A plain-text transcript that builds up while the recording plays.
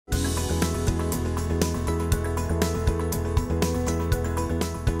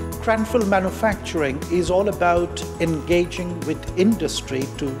Cranfield Manufacturing is all about engaging with industry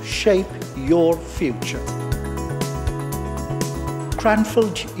to shape your future.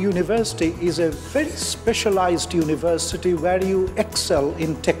 Cranfield University is a very specialized university where you excel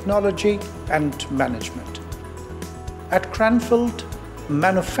in technology and management. At Cranfield,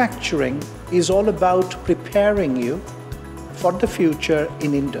 manufacturing is all about preparing you for the future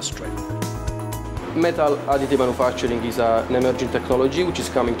in industry. Metal additive manufacturing is an emerging technology which is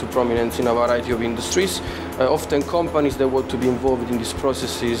coming to prominence in a variety of industries. Often companies that want to be involved in these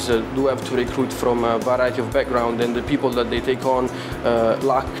processes do have to recruit from a variety of backgrounds, and the people that they take on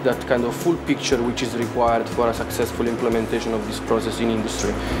lack that kind of full picture which is required for a successful implementation of this process in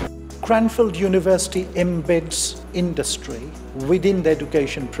industry. Cranfield University embeds industry within the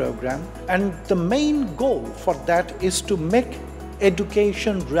education program, and the main goal for that is to make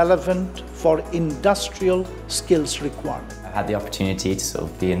education relevant for industrial skills requirement. I had the opportunity to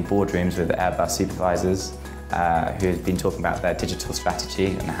be in boardrooms with Airbus supervisors who have been talking about their digital strategy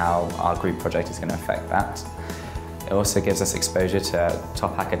and how our group project is going to affect that. It also gives us exposure to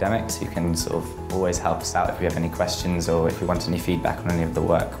top academics who can always help us out if we have any questions or if we want any feedback on any of the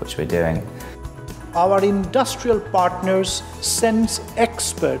work which we're doing. Our industrial partners send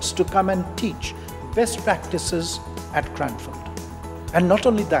experts to come and teach best practices at Cranfield. And not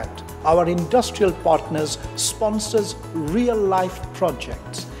only that, our industrial partners sponsors real-life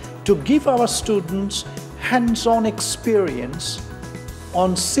projects to give our students hands-on experience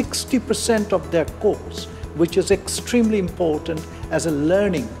on 60% of their course, which is extremely important as a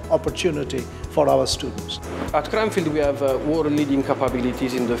learning opportunity for our students. At Cranfield we have world-leading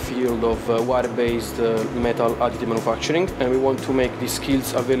capabilities in the field of wire-based metal additive manufacturing, and we want to make these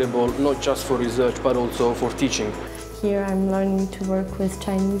skills available not just for research but also for teaching. Here I'm learning to work with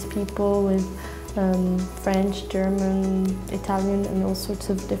Chinese people, with French, German, Italian and all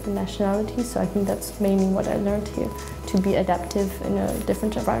sorts of different nationalities, so I think that's mainly what I learned here, to be adaptive in a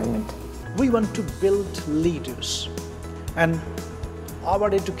different environment. We want to build leaders, and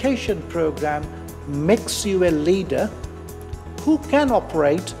our education program makes you a leader who can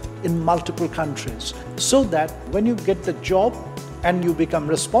operate in multiple countries, so that when you get the job and you become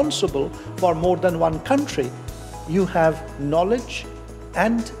responsible for more than one country, you have knowledge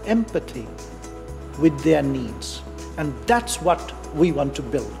and empathy with their needs. And that's what we want to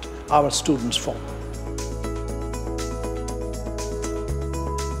build our students for.